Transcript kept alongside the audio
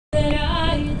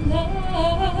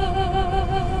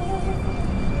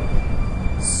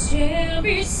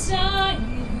beside her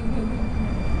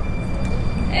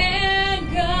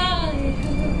and guide her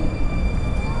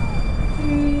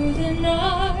through the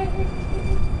night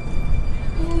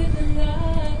with a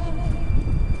light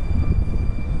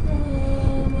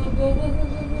from above.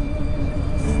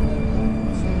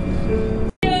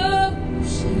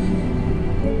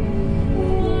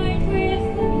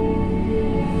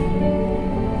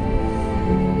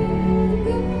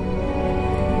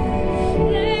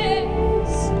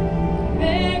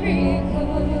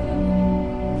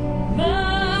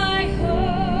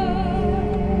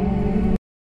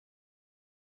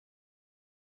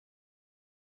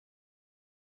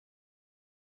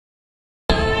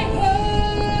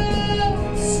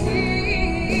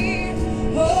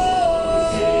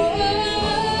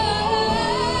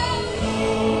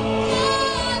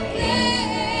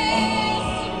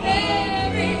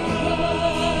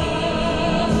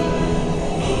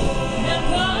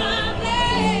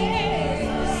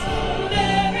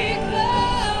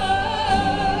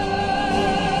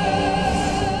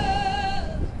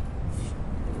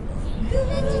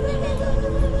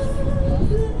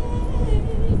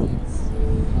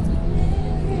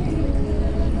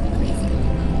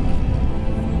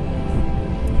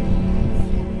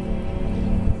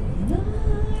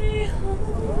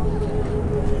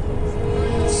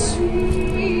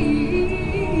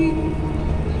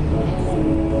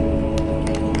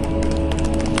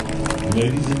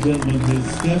 Ladies and gentlemen, Ms.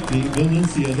 Stefni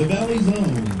Valencia, the Valley's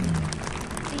own.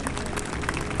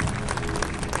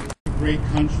 Great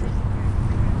country.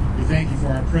 We thank you for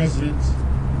our president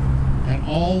and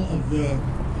all of the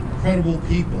incredible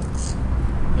people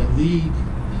that lead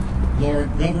our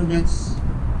governments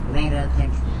around our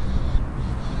country.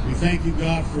 We thank you,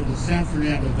 God, for the San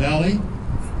Fernando Valley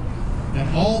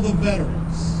and all the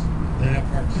veterans that have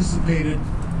participated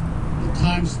in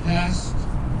times past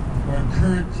or in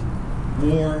current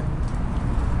war.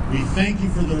 We thank you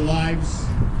for their lives,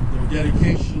 their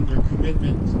dedication, their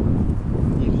commitment.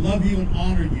 We love you and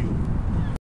honor you.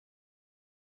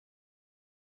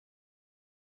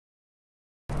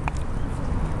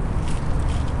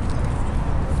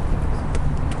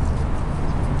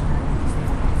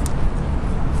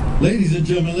 Ladies and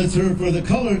gentlemen, let's hear it for the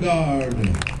Color Guard,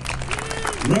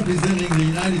 representing the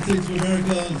United States of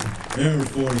America's Air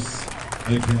Force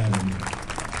Academy.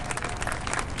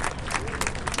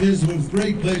 It is with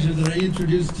great pleasure that I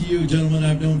introduce to you a gentleman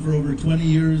I've known for over 20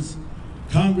 years,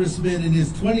 Congressman in his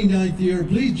 29th year.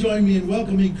 Please join me in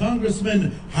welcoming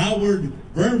Congressman Howard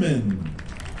Berman.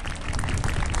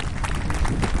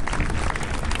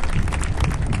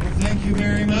 Well, thank you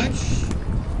very much.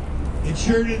 It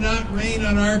sure did not rain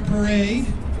on our parade.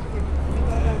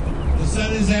 The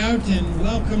sun is out, and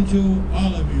welcome to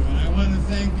all of you. And I want to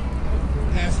thank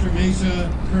Pastor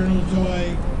Mesa, Colonel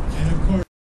Toy, and of course,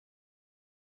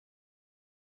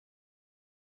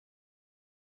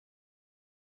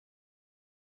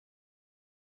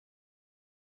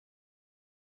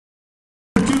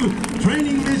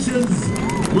 training missions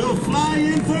will fly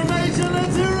information.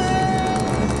 Let's hear it!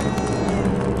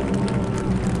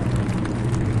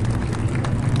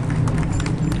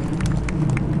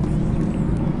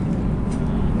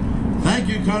 Thank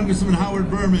you, Congressman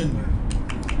Howard Berman.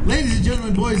 Ladies and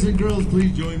gentlemen, boys and girls,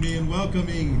 please join me in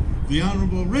welcoming the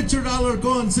Honorable Richard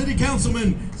Alarcon, City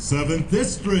Councilman, 7th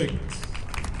District.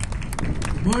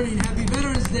 Good morning. Happy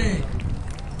Veterans Day.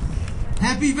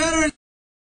 Happy Veterans Day.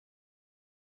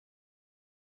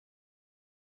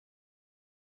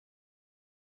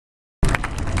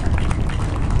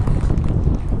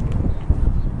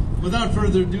 Without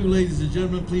further ado, ladies and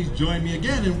gentlemen, please join me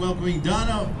again in welcoming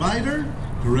Donna Beiter,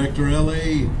 Director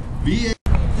LA VA.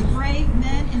 The brave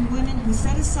men and women who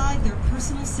set aside their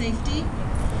personal safety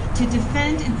to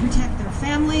defend and protect their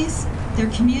families, their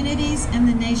communities, and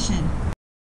the nation.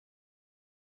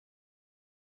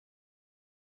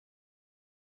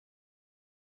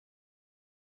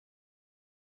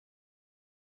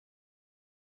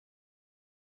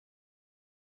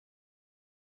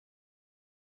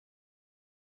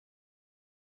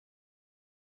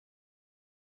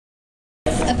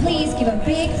 Please give a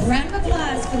big round of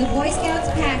applause for the Boy Scouts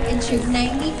Pack in Troop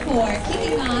 94,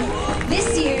 kicking off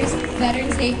this year's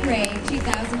Veterans Day Parade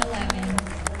 2011.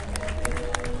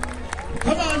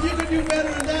 Come on, you can do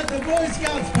better than that. The Boy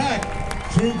Scouts Pack,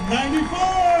 Troop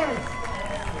 94.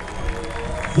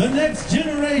 The next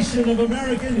generation of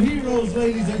American heroes,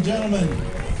 ladies and gentlemen.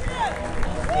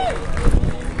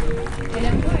 And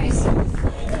of course,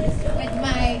 with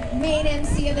my main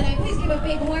MC of the night, please give a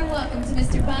big warm welcome to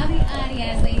Mr. Bobby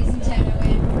Arias, ladies and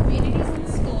gentlemen, from Communities and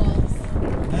Schools.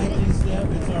 Thank you, Steph.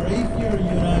 It's our 8th year you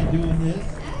and I doing this.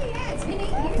 Oh yeah, it's been 8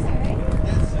 years already.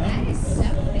 That's Nice.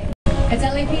 It's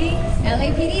LAPD.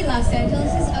 LAPD, Los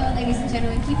Angeles' own, ladies and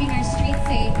gentlemen, keeping our streets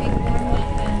safe. Big warm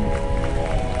welcome.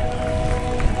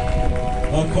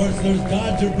 Of course, there's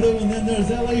Dodger Blue, and then there's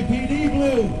LAPD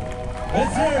Blue.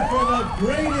 Let's hear it for the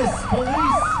greatest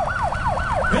police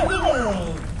in the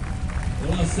world, the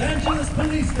Los Angeles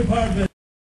Police Department.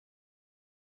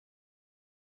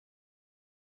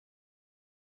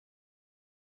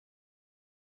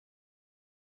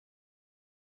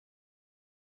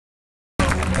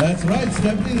 That's right,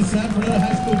 Stefni, the San Fernando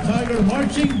High School Tiger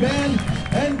Marching Band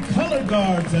and Color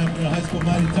Guard. San Fernando High School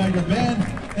Mighty Tiger Band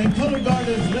and Color Guard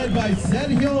is led by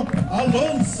Sergio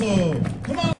Alonso.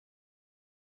 Come on.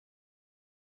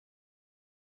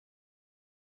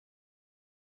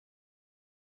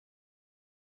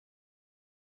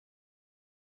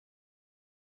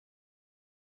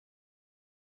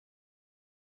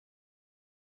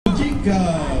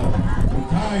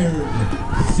 Retired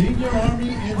Senior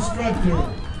Army Instructor.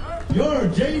 Your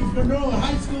James Monroe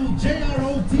High School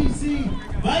JROTC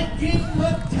Viking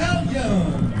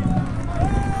Battalion.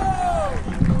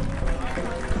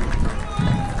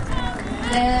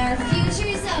 Well, our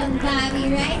future's own Bobby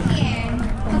right here.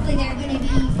 Hopefully they're going to be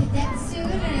cadets soon,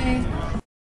 or...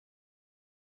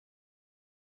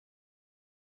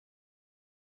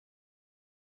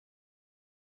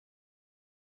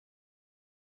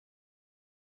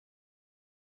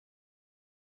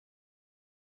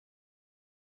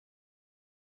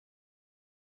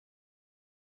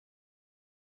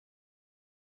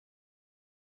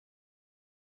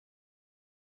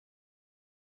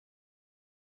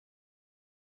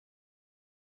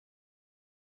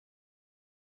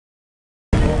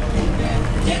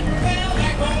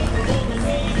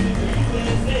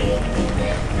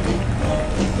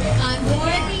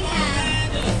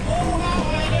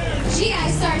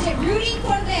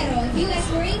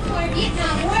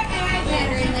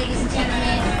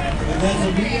 That's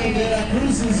a VA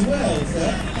GLAHS as well,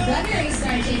 sir. Gunnery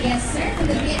Sergeant, yes sir, from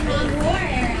the Vietnam War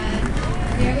era.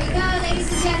 Here we go, ladies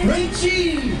and gentlemen.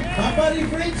 Frenchie! My buddy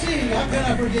Frenchie! How can I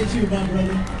forget you, my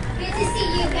brother? Good to see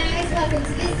you guys. Welcome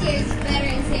to this year's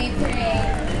Veterans Day Parade.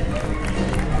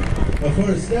 Of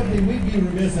course, Stefni, we'd be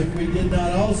remiss if we did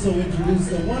not also introduce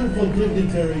the wonderful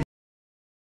dignitary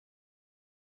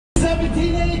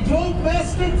 17A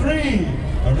Globemaster 3,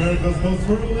 America's most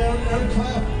versatile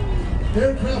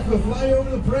aircraft will fly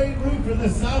over the parade route from the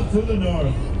south to the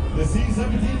north. The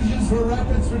C-17 is used for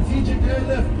rapid strategic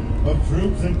airlift of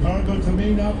troops and cargo to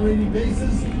main operating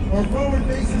bases or forward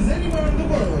bases anywhere in the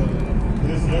world.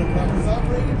 This aircraft is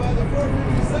operated by the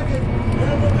 452nd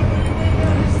Air Mobility Wing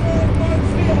at historic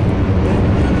Marchfield.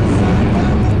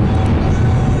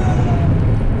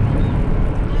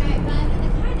 Alright, Bobby,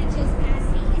 the car that just passed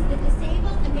me is the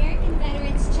Disabled American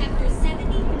Veterans Chapter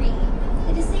 73.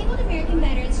 The Disabled American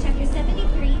Veterans Chapter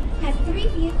 73 has 3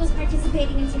 vehicles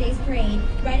participating in today's parade.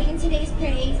 Riding in today's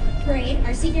parade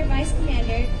are Senior Vice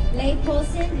Commander Leigh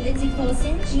Polson, Lindsay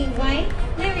Polson, Jean White,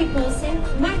 Larry Polson,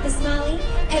 Martha Smalley,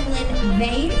 Evelyn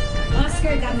Vade,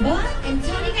 Oscar Gamboa, and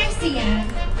Tony Garcia.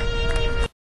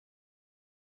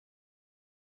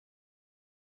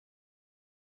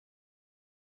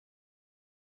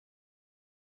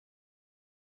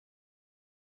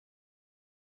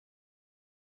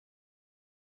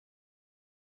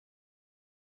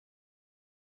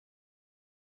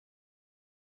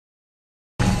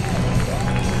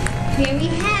 Here we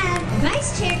have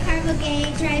Vice Chair Cargo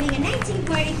Gay driving a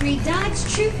 1943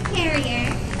 Dodge Troop Carrier,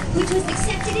 which was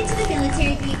accepted into the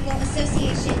Military Vehicle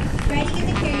Association. Riding in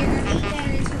the carrier are 8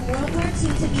 veterans from World War II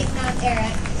to Vietnam era,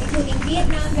 including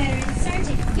Vietnam veteran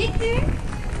Sergeant Victor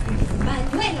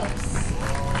Manuelos.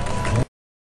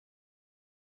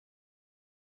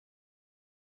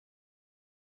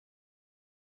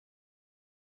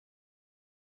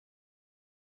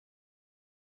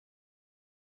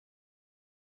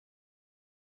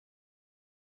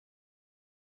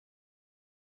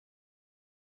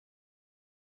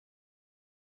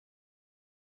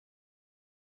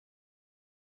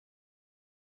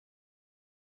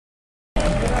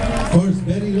 Of course,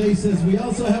 Betty Lay says we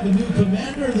also have a new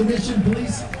commander of the Mission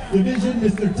Police Division,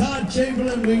 Mr. Todd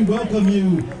Chamberlain. We welcome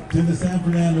you to the San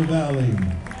Fernando Valley.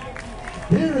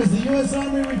 Here is the U.S.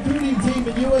 Army recruiting team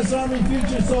and U.S. Army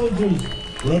future soldiers.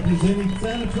 Representing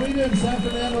Santa Clarita and San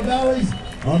Fernando Valleys,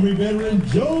 Army veteran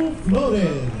Joe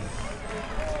Flores.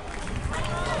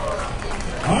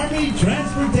 Army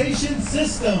Transportation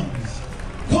Systems,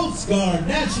 Coast Guard,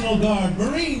 National Guard,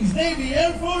 Marines, Navy,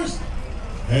 Air Force,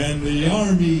 and the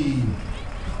Army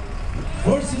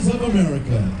Forces of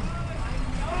America.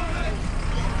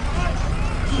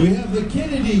 We have the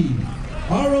Kennedy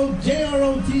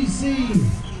JROTC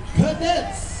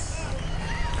Cadets.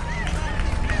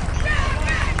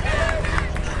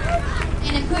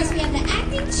 And of course, we have the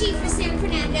acting chief for San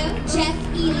Fernando, Jeff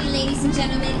Ely, ladies and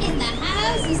gentlemen. In the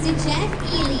house, Mr. Jeff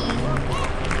Ely.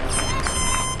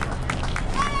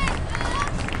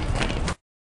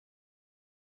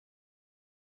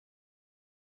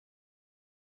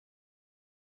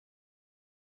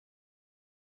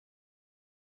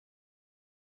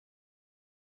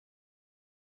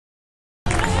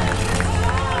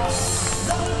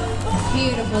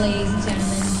 Beautiful, ladies and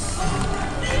gentlemen.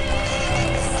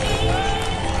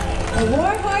 The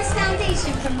War Horse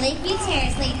Foundation from Lakeview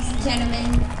Terrace, ladies and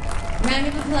gentlemen. Round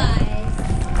of applause.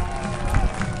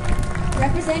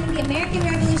 Representing the American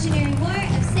Revolutionary War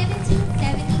of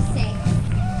 1776.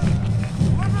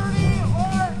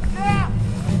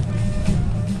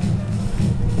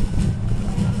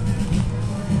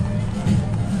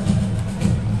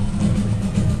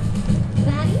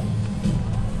 Bobby?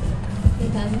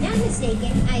 If I'm not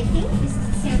mistaken, I think this is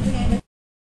the San Fernando.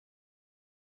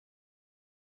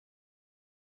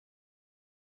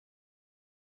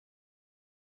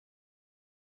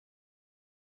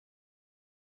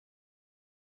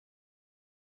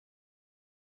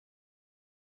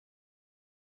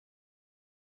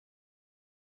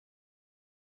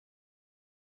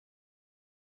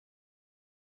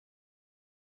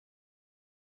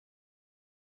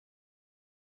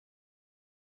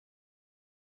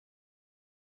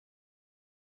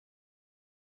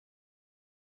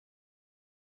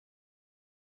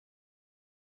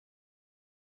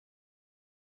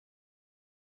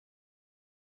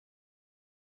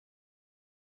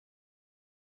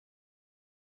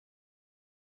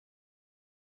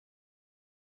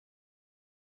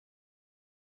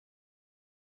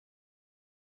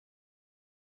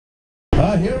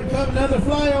 Here comes another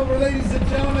flyover, ladies and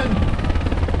gentlemen.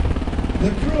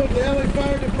 The crew of the LA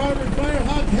Fire Department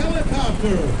Firehawk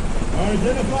helicopter are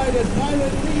identified as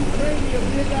pilot Lee Brady, a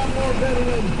Vietnam War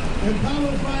veteran,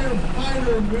 Impala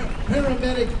firefighter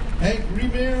paramedic Hank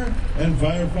Remier, and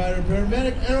firefighter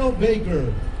paramedic Errol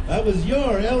Baker. That was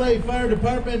your LA Fire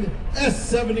Department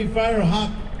S-70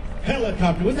 Firehawk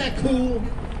helicopter. Was that cool?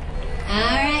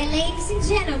 All right, ladies and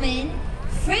gentlemen.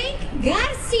 Frank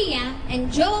Garcia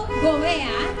and Joe Goea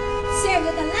served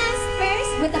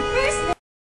with the first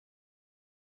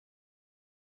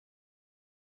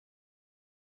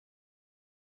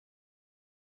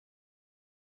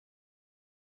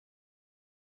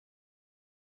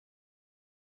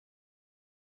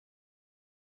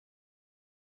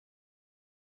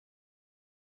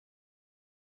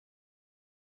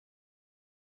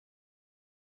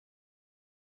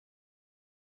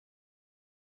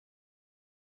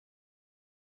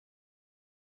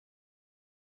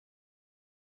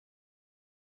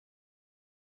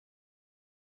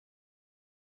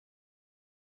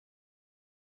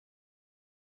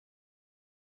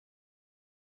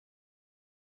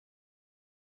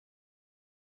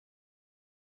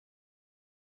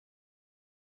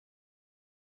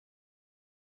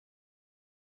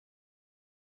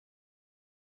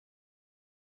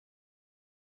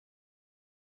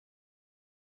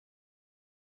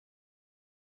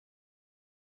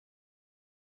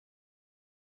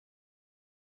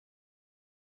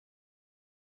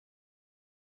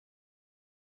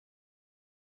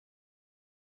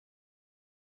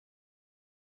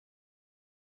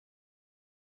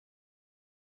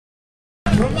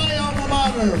From my alma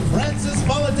mater, Francis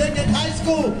Polytechnic High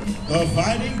School, the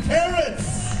Fighting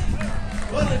Parrots.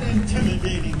 What an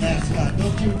intimidating mascot,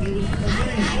 don't you agree?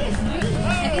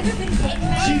 Have you ever been bitten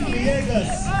by Chief a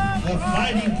Villegas, the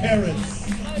Fighting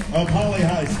Parrots of Holly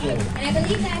High School. And I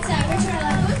believe that's Richard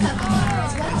Alarcon of Monroe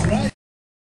as well. That's right.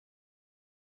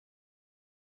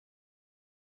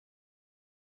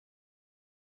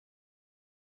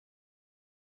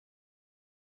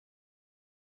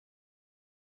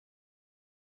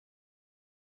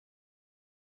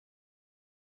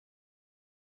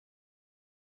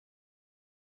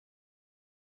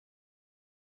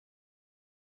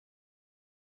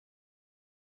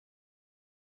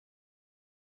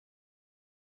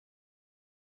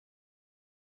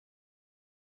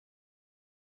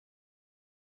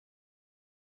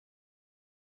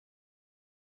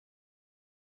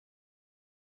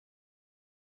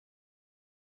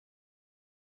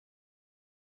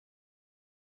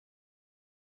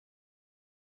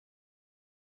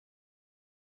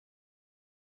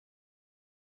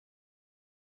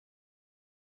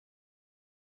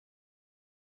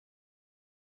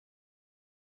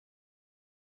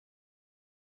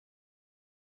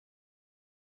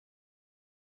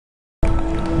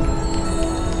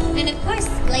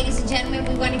 ladies and gentlemen,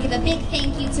 we want to give a big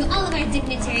thank you to all of our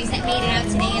dignitaries that made it out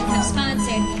today and have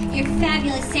sponsored your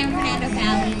fabulous San Fernando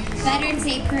Valley Veterans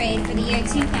Day Parade for the year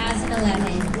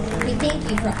 2011. We thank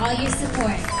you for all your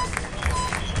support.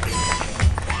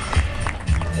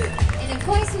 And of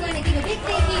course, we want to give a big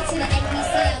thank you to the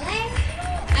NBCLA,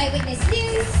 Eyewitness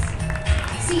News,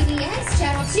 CBS,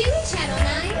 Channel 2, Channel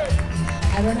 9.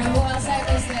 I don't know who else I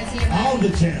listen to. All the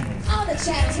channels. All the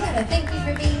channels. We want to thank you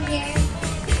for being here and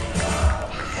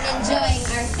enjoying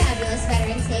our fabulous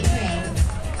Veterans Day Parade.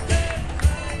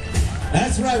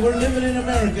 That's right, we're living in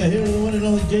America. Here the one and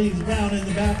only James Brown in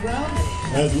the background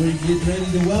as we get ready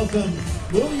to welcome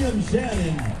William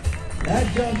Shannon,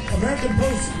 Adjunct American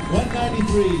Post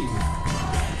 193.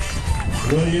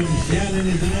 William Shannon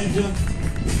is an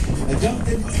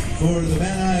adjunctant for the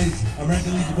Van Nuys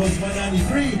American Legion Post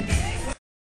 193.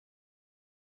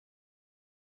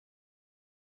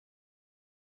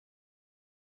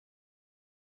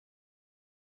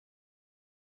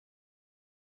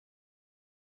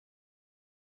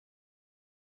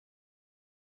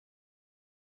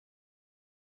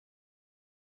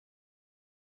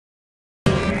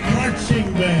 Marching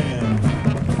band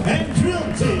and drill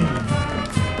team.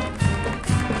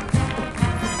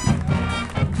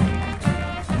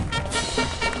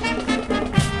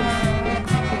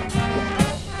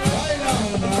 Right on,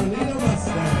 Arleta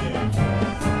Mustang.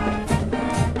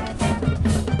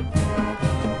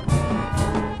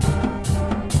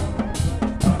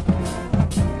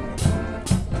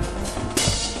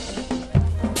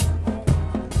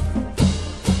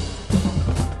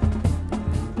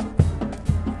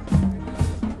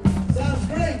 Sounds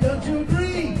great, don't you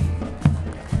agree?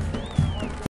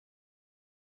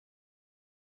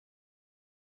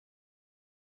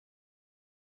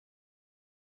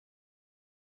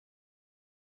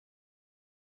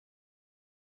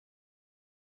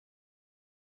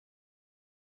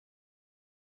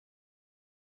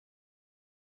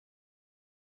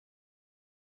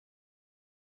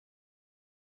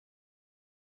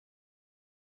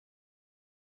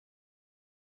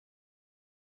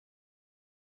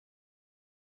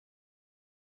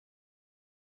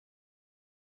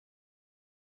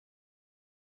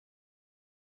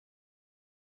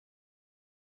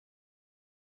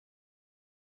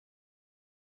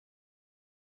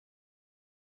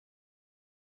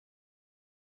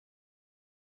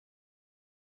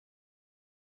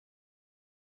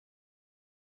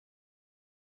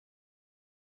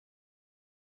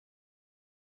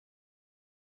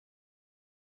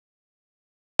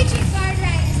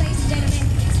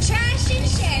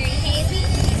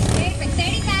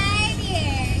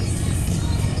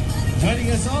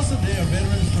 Joining us also today are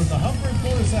veterans from the Humber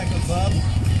Motorcycle Club,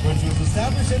 which was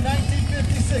established in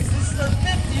 1956. This is our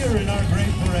 5th year in our great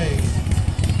parade.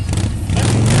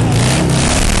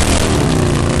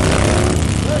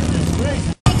 Goodness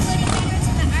gracious. Including veterans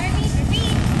from the Army,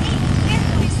 Marine, Navy, Air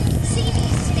Force,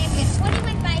 Seabees. Today we have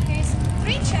 21 bikers,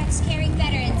 3 trucks carrying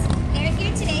veterans. They're here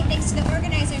today thanks to the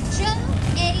organizer Joe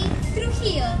Eddie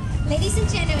Trujillo. Ladies and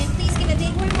gentlemen, please give a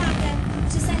big warm welcome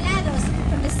to Salados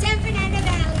from the San Fernando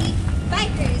Valley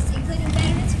bikers, including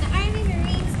veterans from the Army,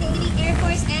 Marines, Navy, Air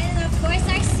Force, and of course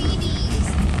our Seabees.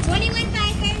 21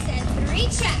 bikers and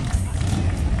 3 trucks.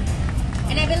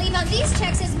 And I believe on these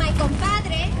trucks is my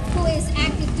compadre, who is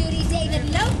active duty David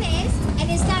Lopez, and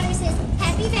his daughter says,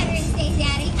 Happy Veterans Day,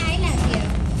 Daddy, I love you.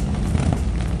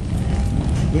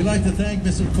 We'd like to thank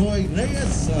Mr. Coy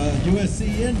Reyes,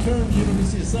 USC intern,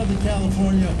 University of Southern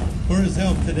California, for his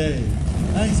help today.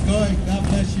 Thanks, Coy. God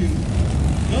bless you.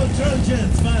 Go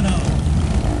Trojans, man on.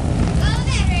 Go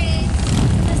veterans!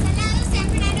 Los Salados, San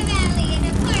Fernando Valley, and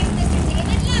of course, Mr.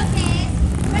 David Lopez,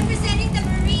 representing the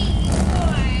Marine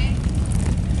Corps.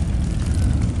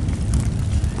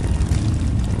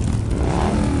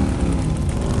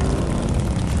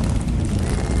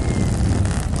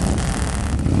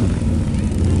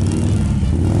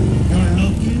 You're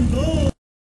looking good.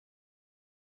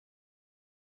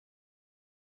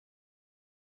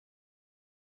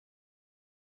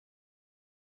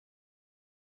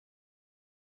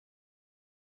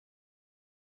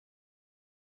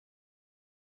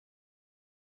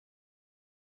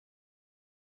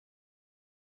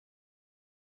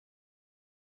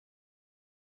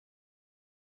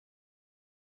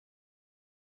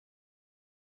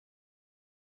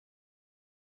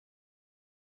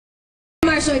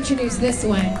 Marshall introduce this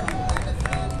one.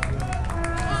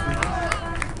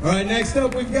 All right, next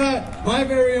up we've got my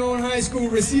very own high school,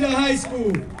 Reseda High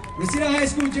School. Reseda High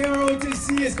School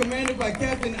JROTC is commanded by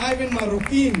Captain Ivan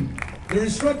Marroquin. Their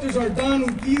instructors are Don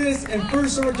Uquides and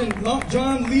First Sergeant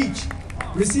John Leach.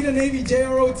 Reseda Navy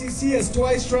JROTC has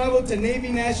twice traveled to Navy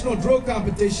National Drill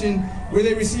Competition, where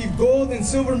they received gold and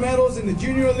silver medals in the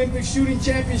Junior Olympic Shooting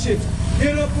Championships.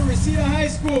 Give it up for Reseda High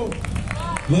School.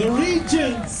 The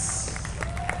Regents.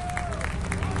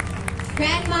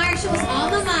 Grand Marshal's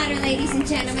alma mater, ladies and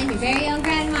gentlemen, your very own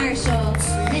Grand Marshal,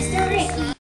 Mr.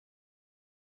 Ricky.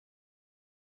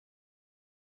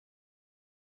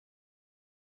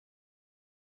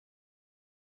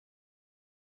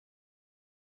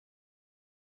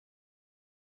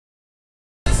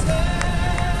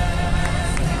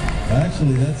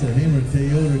 Actually, that's a Hamer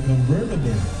Toyota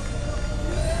convertible.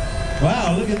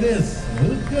 Wow, look at this.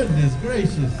 Oh, goodness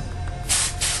gracious.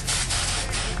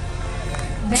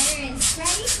 Veterans,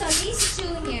 Freddie Solis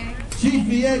Jr. Chief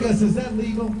Villegas, is that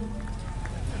legal?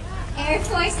 Air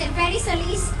Force and Freddie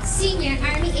Solis Sr.,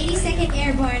 Army 82nd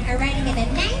Airborne, are riding in a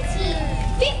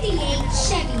 1958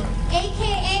 Chevy,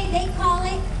 a.k.a. they call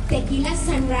it Tequila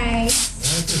Sunrise.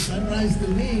 That's a sunrise to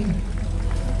me.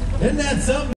 Isn't that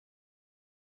something?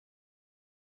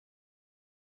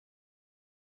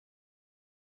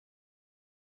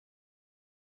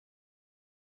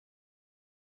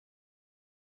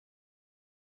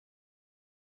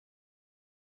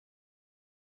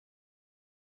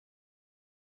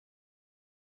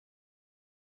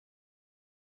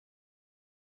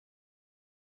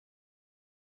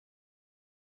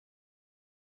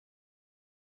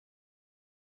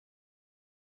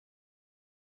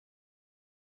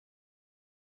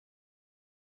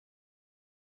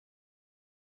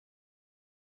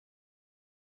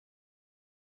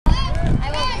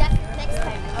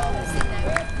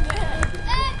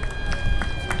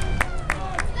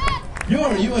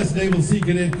 Your U.S. Naval Sea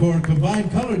Cadet Corps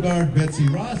Combined Color Guard Betsy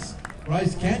Ross,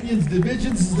 Rice Canyon's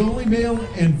divisions is the only male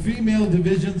and female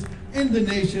divisions in the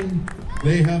nation.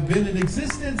 They have been in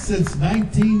existence since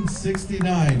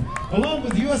 1969. Along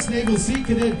with U.S. Naval Sea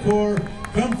Cadet Corps,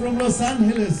 come from Los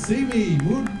Angeles, Simi,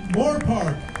 Moore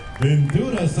Park,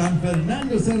 Ventura, San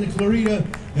Fernando, Santa Clarita,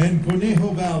 and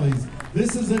Conejo Valleys.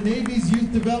 This is the Navy's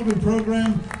youth development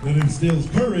program that instills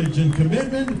courage and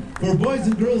commitment for boys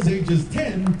and girls ages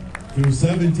 10 through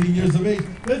 17 years of age.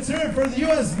 Let's hear it for the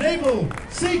U.S. Naval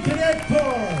Sea Cadet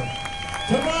Corps.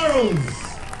 Tomorrow's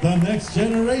the next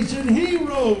generation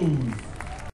heroes.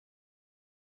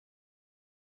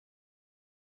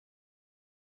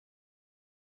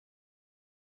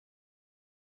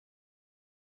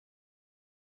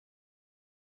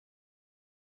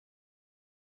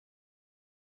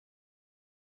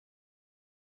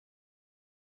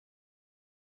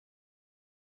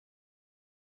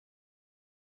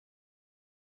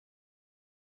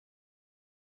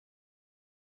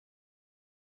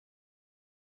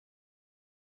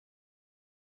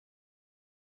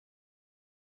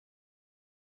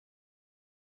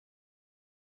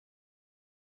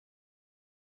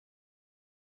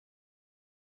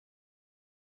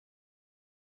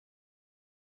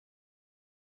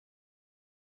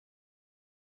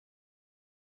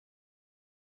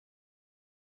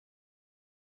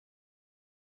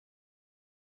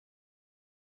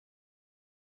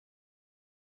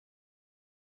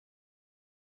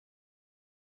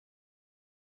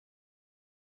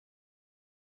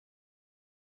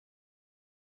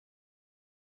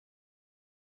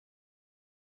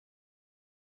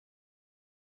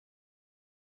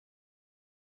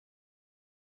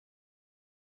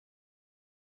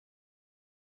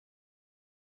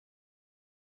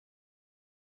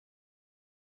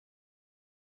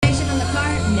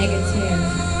 Negative.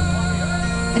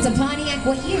 It's a Pontiac.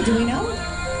 What year? Do we know?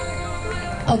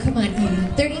 Oh, come on, Amy.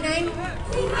 39?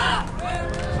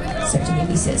 Sergeant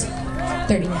Amy says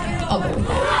 39. I'll go with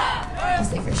that. I'll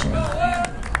say for sure.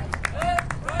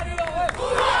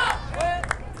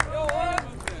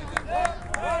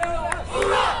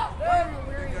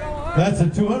 That's the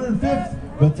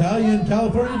 205th Battalion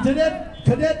California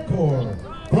Cadet Corps.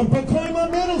 From Pacoima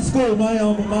Middle School, my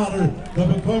alma mater, the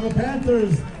Pacoima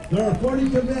Panthers. There are 40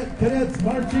 cadets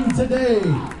marching today.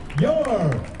 Your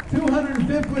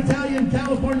 205th Battalion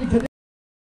California Cadet